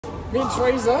Me and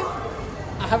Teresa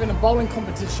are having a bowling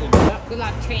competition. Good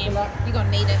luck, team. Good luck. You're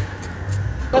gonna need it.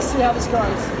 Let's see how this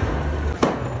goes.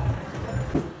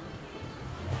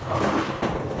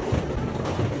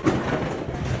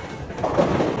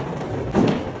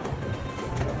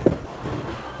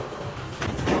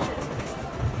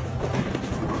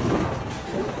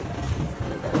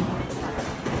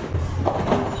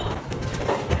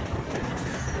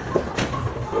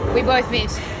 We both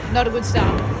missed. Not a good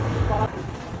start.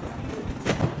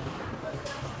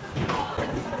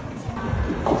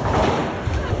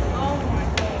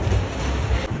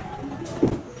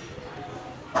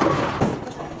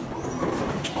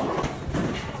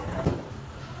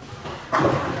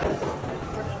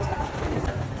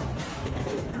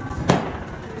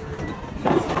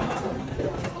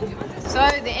 So,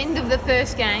 the end of the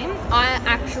first game, I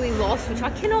actually lost, which I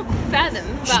cannot fathom.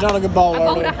 She's not a good bowler. I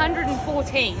bowled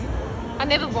 114. I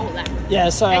never bowled that. Yeah,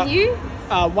 so... And you?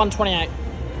 128.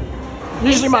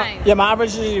 Usually my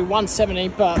average is 170,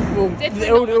 but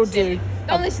it'll do.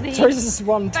 Don't listen to him. Teresa's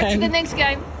 110. Back to the next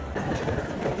game.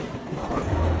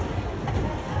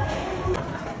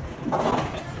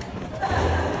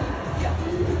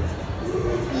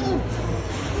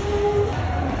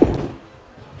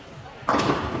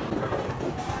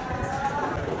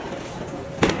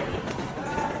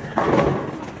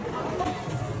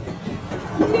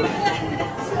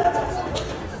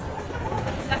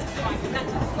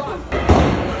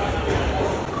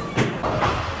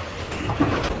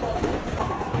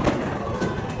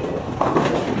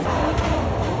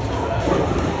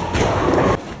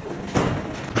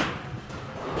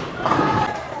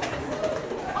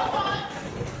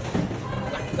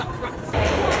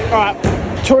 Alright,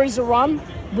 Teresa won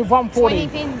with 140. 20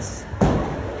 pins.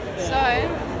 So,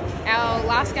 our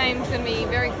last game is going to be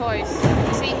very close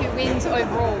to see who wins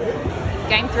overall.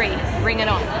 Game 3, bring it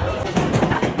on.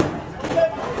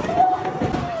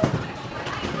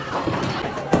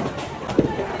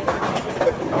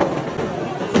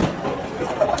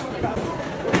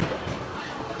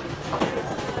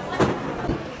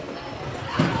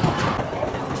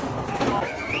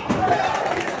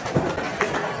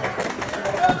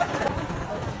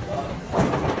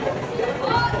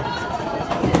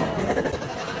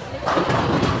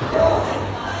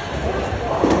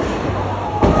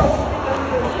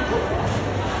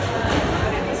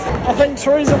 I think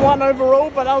Teresa won overall,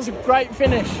 but that was a great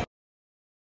finish.